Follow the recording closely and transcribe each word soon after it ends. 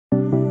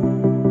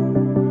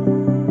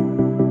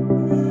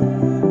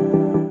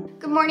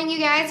morning, you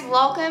guys.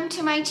 Welcome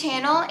to my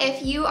channel.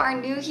 If you are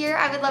new here,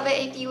 I would love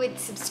it if you would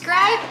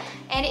subscribe.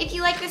 And if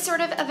you like this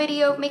sort of a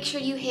video, make sure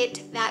you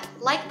hit that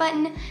like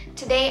button.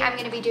 Today, I'm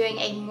gonna be doing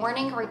a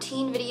morning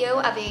routine video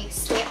of a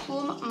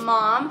stay-at-home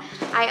mom.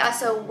 I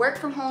also work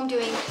from home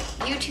doing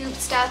YouTube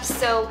stuff,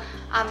 so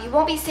you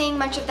won't be seeing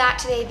much of that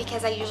today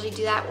because I usually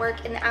do that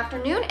work in the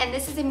afternoon, and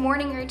this is a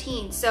morning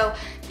routine. So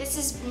this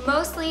is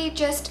mostly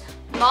just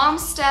mom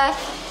stuff,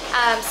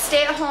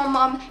 stay-at-home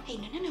mom. Hey,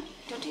 no,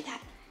 don't do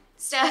that.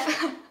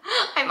 Stuff.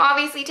 I'm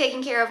obviously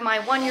taking care of my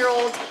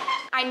 1-year-old.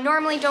 I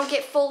normally don't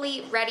get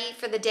fully ready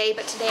for the day,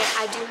 but today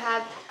I do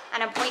have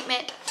an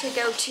appointment to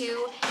go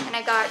to, and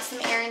I got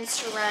some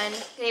errands to run.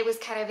 Today was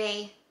kind of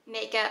a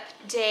makeup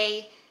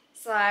day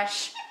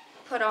slash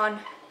put on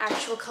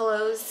actual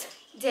clothes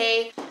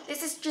day.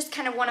 This is just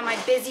kind of one of my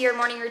busier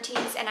morning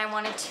routines, and I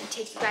wanted to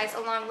take you guys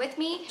along with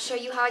me, show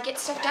you how I get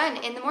stuff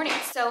done in the morning.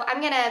 So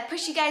I'm gonna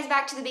push you guys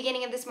back to the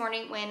beginning of this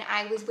morning when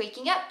I was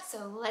waking up.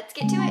 So let's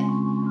get to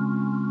it.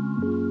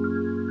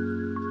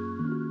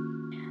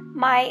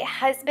 My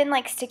husband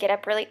likes to get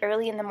up really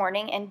early in the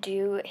morning and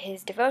do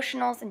his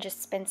devotionals and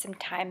just spend some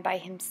time by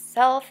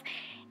himself.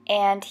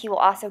 And he will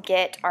also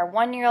get our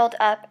 1-year-old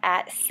up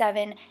at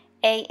 7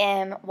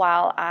 a.m.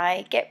 while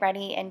I get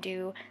ready and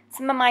do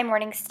some of my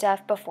morning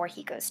stuff before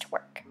he goes to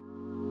work.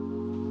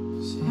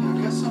 See,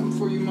 I got something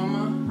for you,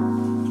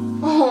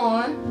 Mama.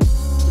 Aww.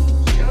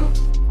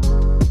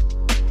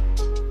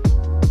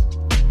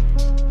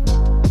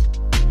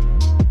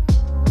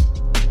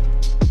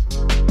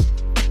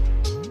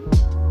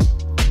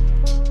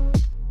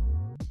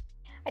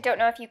 I don't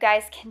know if you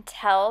guys can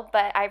tell,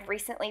 but I've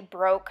recently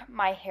broke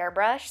my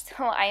hairbrush,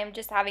 so I am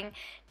just having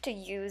to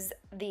use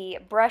the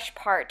brush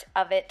part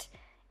of it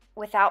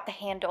without the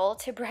handle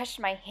to brush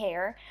my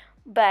hair.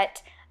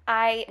 But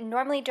I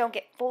normally don't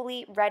get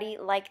fully ready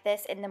like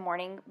this in the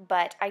morning,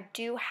 but I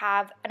do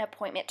have an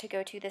appointment to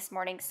go to this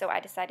morning, so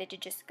I decided to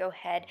just go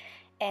ahead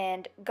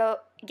and go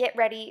get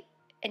ready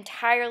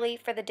entirely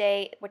for the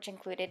day, which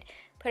included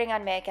putting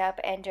on makeup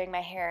and doing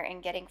my hair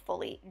and getting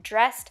fully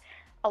dressed.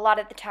 A lot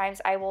of the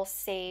times I will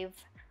save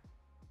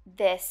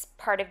this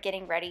part of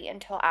getting ready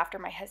until after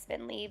my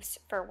husband leaves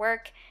for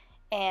work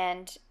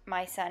and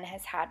my son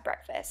has had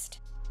breakfast.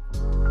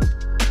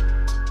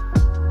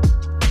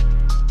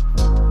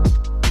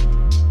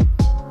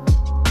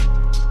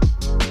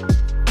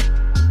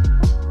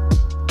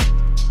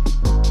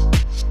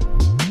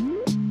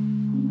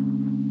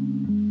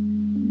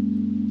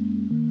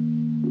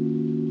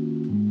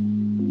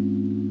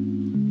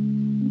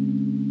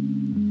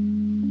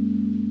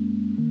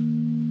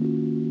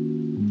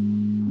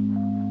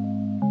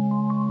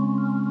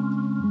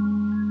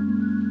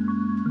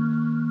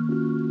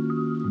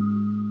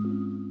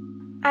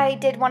 I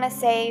did want to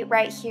say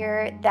right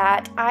here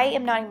that I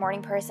am not a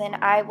morning person.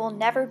 I will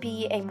never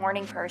be a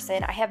morning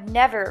person. I have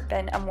never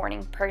been a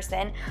morning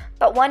person,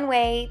 but one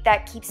way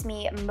that keeps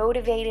me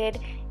motivated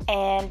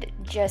and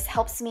just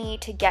helps me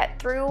to get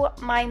through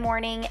my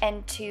morning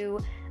and to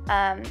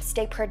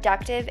stay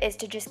productive is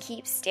to just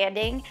keep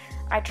standing.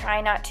 I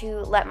try not to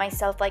let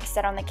myself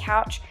sit on the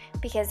couch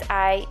because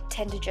I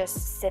tend to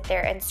just sit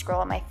there and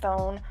scroll on my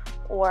phone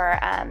or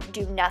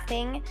do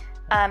nothing.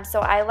 So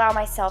I allow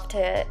myself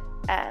to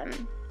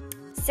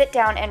sit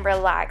down and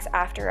relax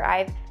after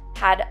I've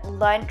had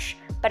lunch.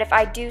 But if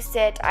I do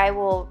sit, I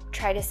will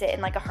try to sit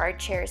in a hard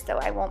chair so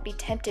I won't be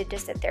tempted to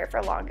sit there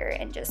for longer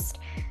and just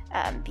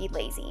be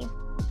lazy.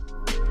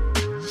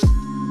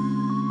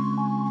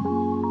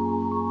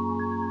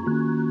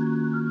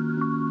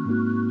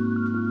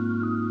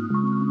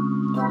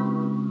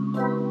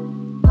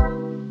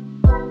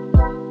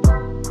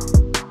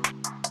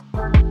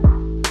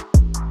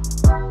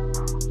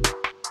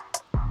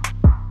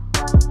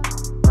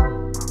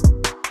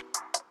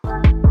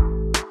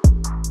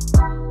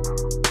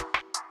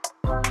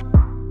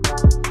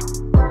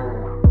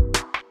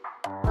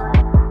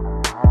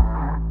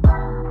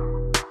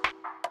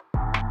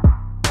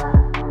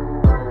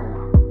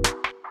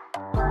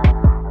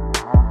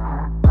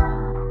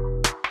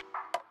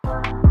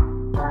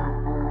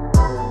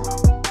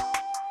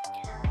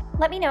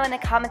 Let me know in the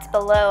comments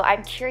below.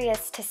 I'm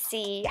curious to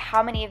see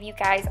how many of you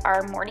guys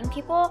are morning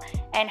people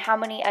and how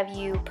many of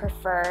you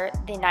prefer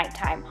the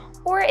nighttime,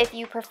 or if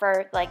you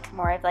prefer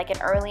more of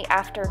an early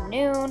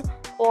afternoon,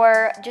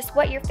 or just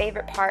what your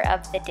favorite part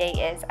of the day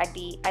is.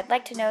 I'd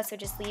like to know, so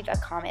just leave a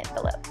comment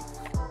below.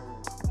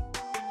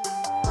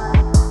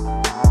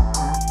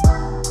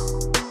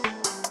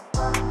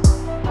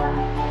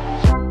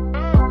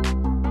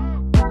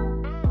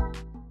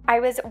 I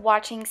was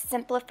watching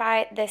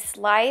Simplify This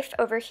Life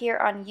over here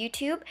on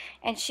YouTube,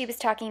 and she was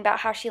talking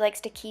about how she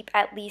likes to keep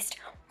at least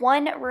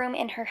one room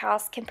in her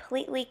house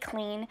completely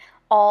clean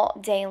all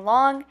day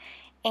long,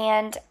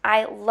 and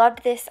I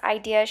loved this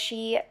idea.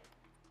 She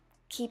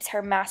keeps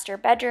her master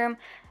bedroom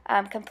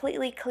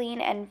completely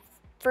clean and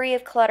free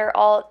of clutter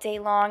all day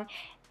long,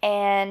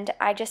 and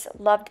I just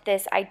loved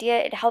this idea.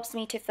 It helps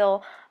me to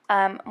feel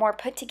more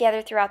put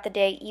together throughout the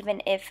day,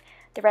 even if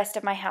the rest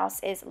of my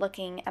house is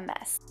looking a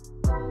mess.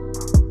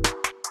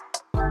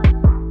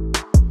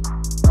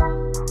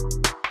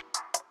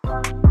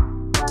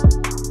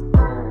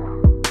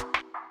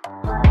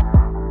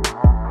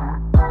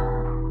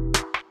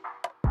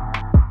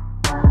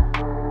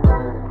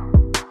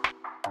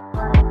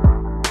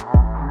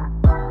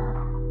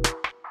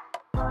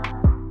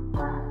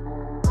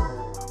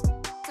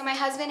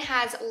 husband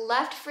has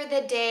left for the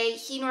day.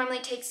 He normally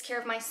takes care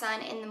of my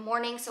son in the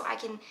morning so I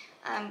can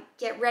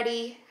get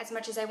ready as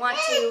much as I want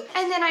to.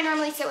 And then I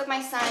normally sit with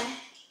my son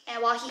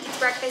and while he eats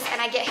breakfast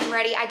and I get him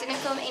ready. I didn't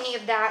film any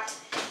of that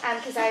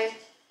because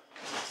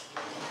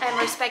I'm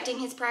respecting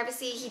his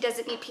privacy. He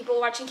doesn't need people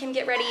watching him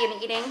get ready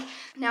and eating.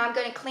 Now I'm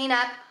going to clean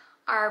up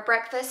our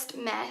breakfast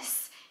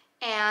mess,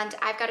 and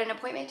I've got an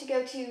appointment to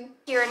go to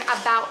here in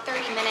about 30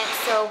 minutes,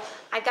 so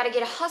I've got to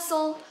get a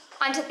hustle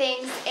onto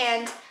things,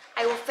 and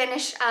I will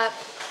finish up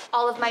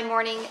all of my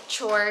morning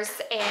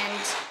chores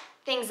and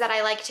things that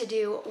I like to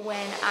do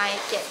when I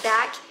get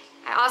back.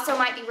 I also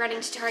might be running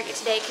to Target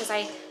today because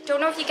I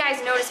don't know if you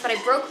guys noticed, but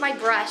I broke my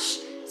brush,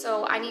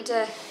 so I need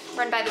to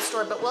run by the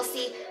store, but we'll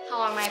see how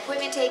long my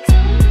appointment takes.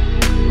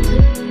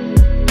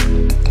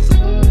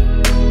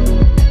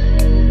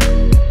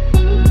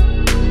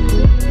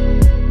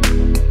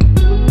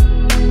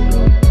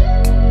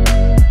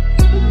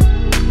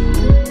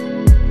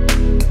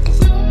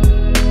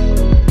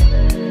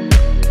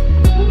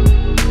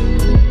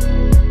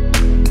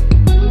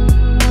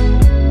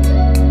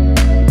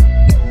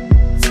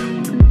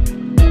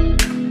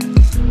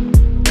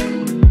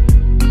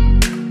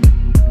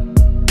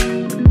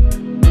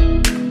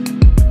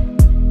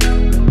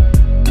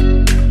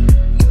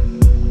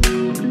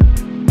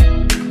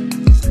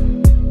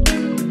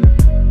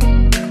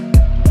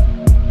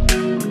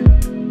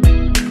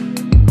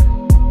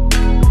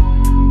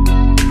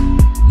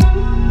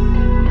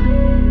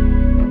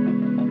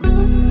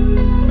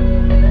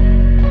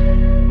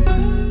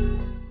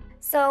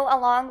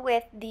 Along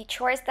with the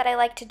chores that I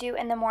like to do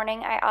in the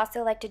morning, I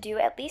also like to do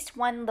at least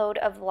one load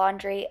of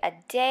laundry a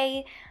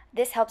day.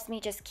 This helps me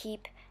just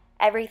keep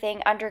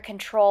everything under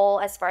control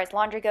as far as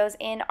laundry goes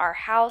in our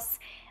house.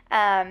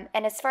 And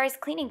as far as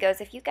cleaning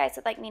goes, if you guys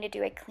would like me to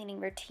do a cleaning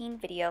routine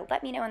video,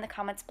 let me know in the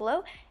comments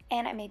below,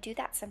 and I may do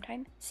that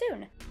sometime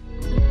soon.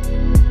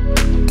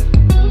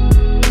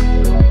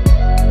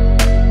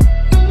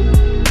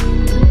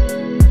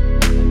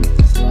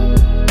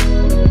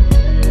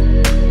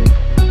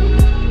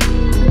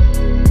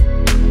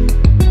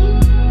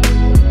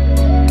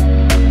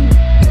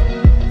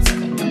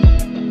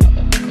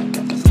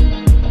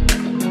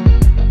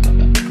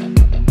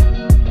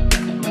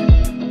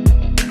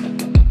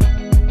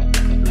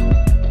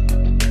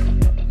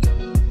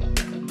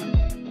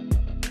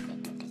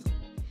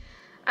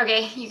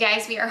 Okay, you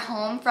guys, we are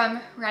home from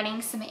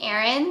running some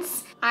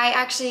errands. I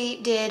actually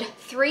did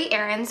 3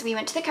 errands. We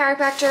went to the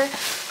chiropractor.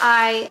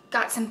 I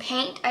got some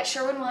paint at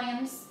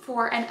Sherwin-Williams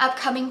for an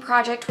upcoming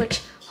project,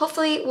 which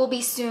hopefully will be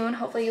soon.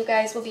 Hopefully you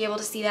guys will be able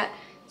to see that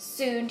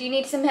soon. Do you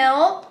need some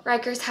help?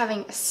 Riker's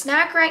having a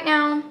snack right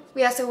now.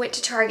 We also went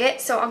to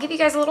Target, so I'll give you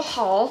guys a little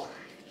haul.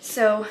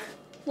 So,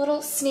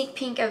 little sneak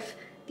peek of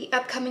the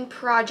upcoming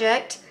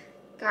project.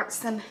 Got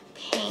some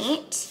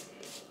paint.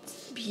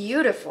 It's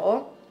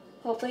beautiful.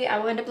 Hopefully I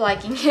will end up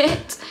liking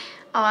it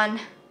well,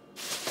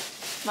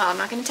 I'm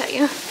not gonna tell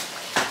you.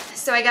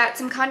 So I got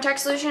some contact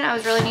solution. I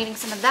was really needing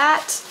some of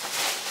that.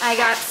 I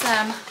got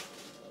some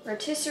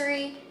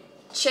rotisserie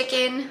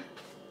chicken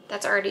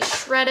that's already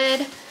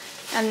shredded.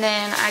 And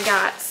then I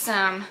got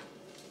some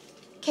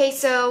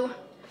queso.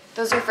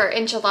 Those are for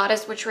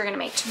enchiladas, which we're gonna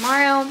make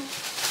tomorrow.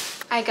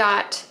 I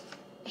got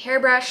a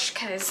hairbrush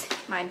because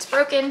mine's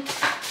broken.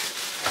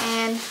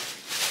 And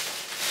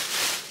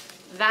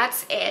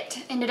that's it.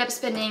 Ended up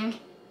spending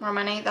more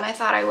money than I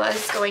thought I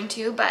was going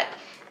to, but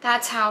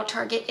that's how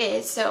Target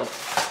is. So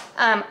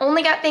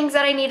only got things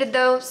that I needed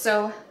though,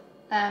 so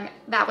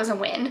that was a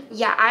win.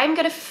 Yeah, I'm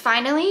gonna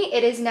finally,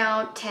 it is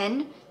now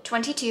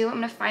 10:22. I'm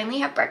gonna finally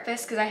have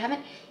breakfast because I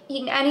haven't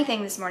eaten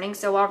anything this morning.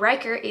 So while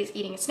Riker is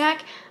eating a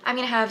snack, I'm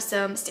gonna have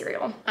some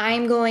cereal.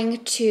 I'm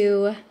going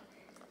to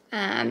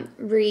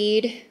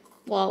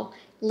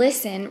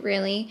listen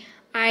really.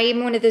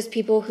 I'm one of those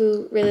people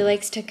who really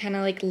likes to kind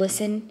of like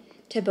listen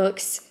to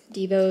books,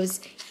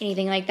 devos,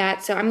 anything like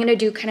that. So I'm gonna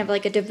do kind of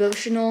like a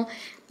devotional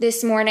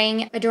this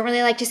morning. I don't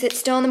really like to sit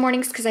still in the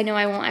mornings because I know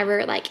I won't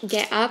ever like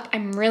get up.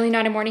 I'm really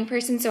not a morning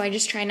person, so I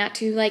just try not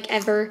to like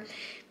ever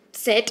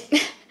sit.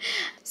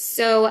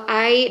 So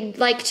I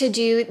like to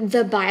do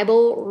the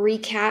Bible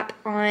recap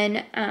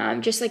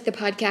on just like the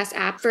podcast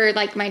app for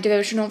like my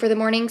devotional for the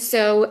morning.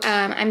 So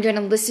I'm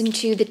gonna listen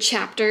to the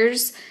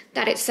chapters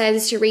that it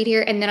says to read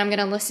here, and then I'm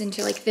gonna listen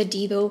to like the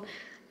devo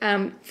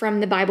from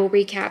the Bible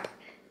recap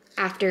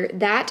after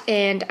that.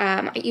 And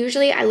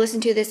usually I listen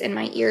to this in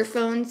my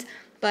earphones,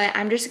 but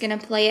I'm just gonna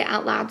play it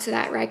out loud so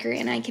that Riker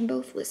and I can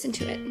both listen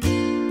to it.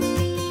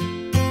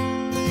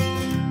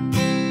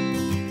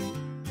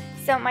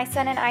 So my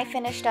son and I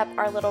finished up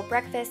our little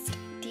breakfast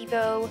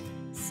devo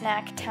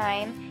snack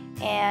time,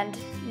 and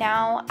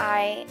now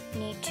I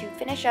need to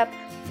finish up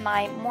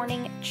my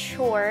morning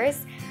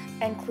chores,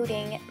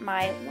 including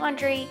my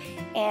laundry,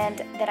 and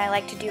then I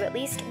like to do at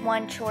least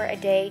one chore a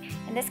day,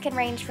 and this can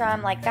range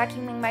from like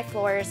vacuuming my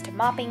floors to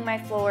mopping my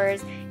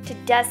floors to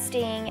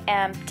dusting.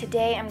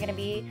 Today I'm going to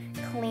be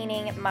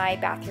cleaning my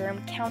bathroom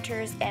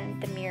counters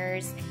and the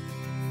mirrors.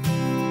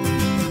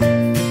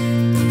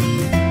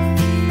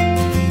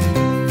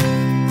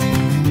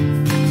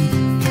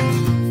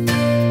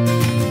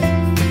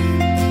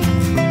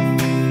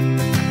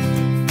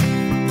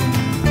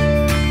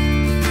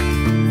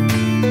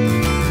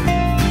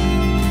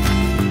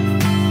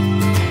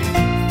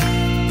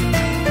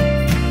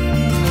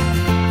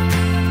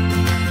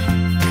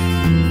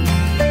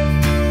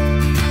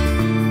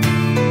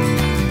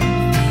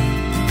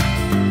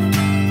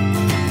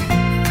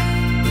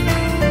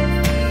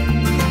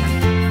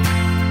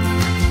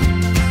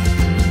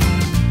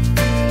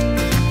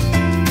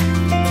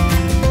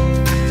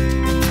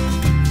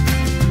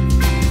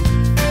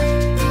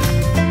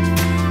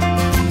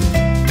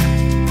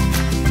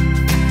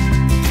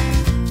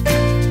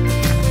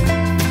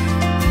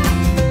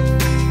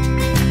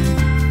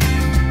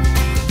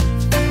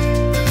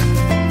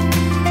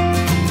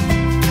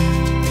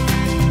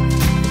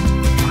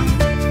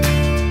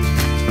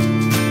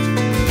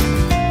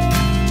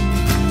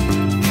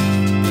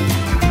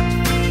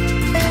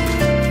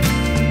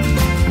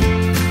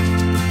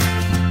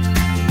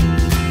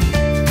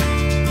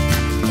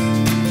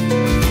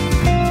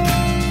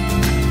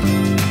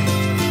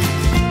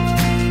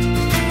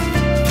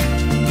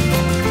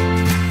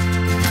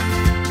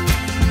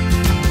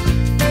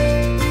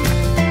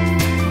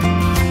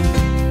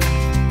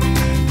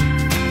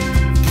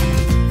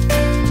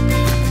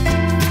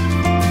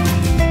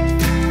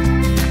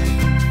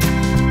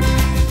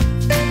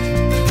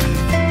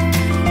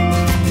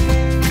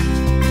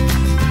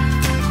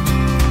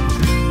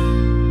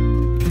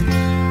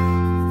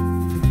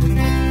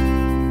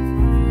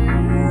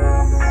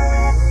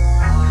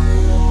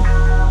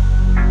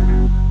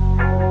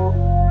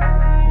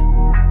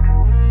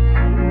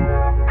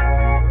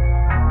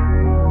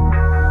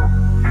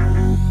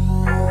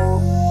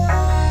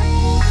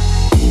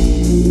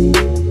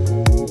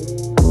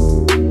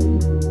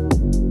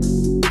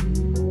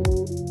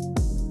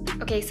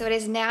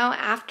 now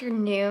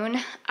afternoon.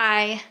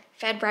 I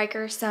fed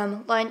Riker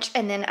some lunch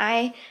and then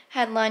I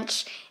had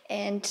lunch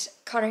and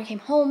Connor came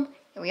home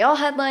and we all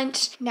had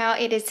lunch. Now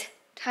it is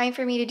time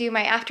for me to do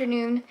my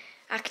afternoon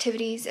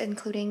activities,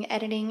 including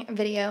editing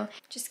video,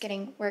 just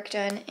getting work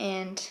done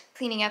and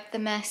cleaning up the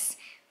mess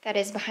that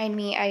is behind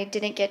me. I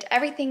didn't get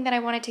everything that I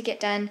wanted to get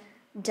done,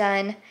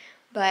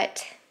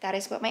 but that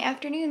is what my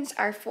afternoons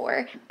are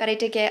for. But I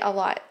did get a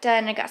lot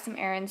done. I got some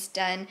errands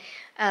done.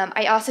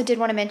 I also did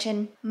want to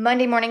mention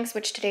Monday mornings,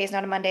 which today is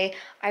not a Monday,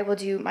 I will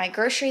do my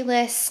grocery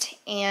list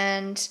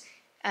and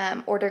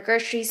order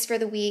groceries for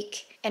the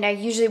week. And I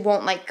usually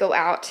won't like go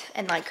out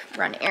and like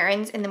run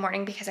errands in the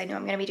morning because I know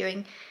I'm gonna be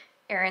doing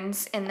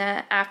errands in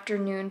the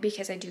afternoon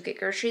because I do get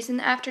groceries in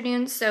the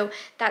afternoon. So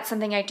that's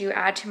something I do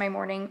add to my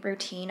morning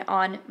routine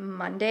on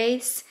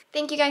Mondays.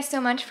 Thank you guys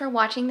so much for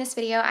watching this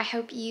video. I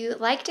hope you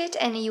liked it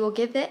and you will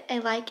give it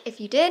a like if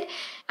you did.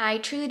 I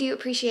truly do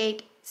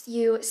appreciate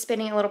you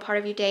spending a little part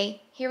of your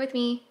day here with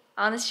me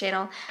on this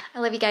channel. I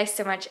love you guys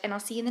so much and I'll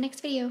see you in the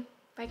next video.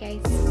 Bye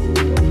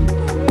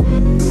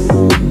guys.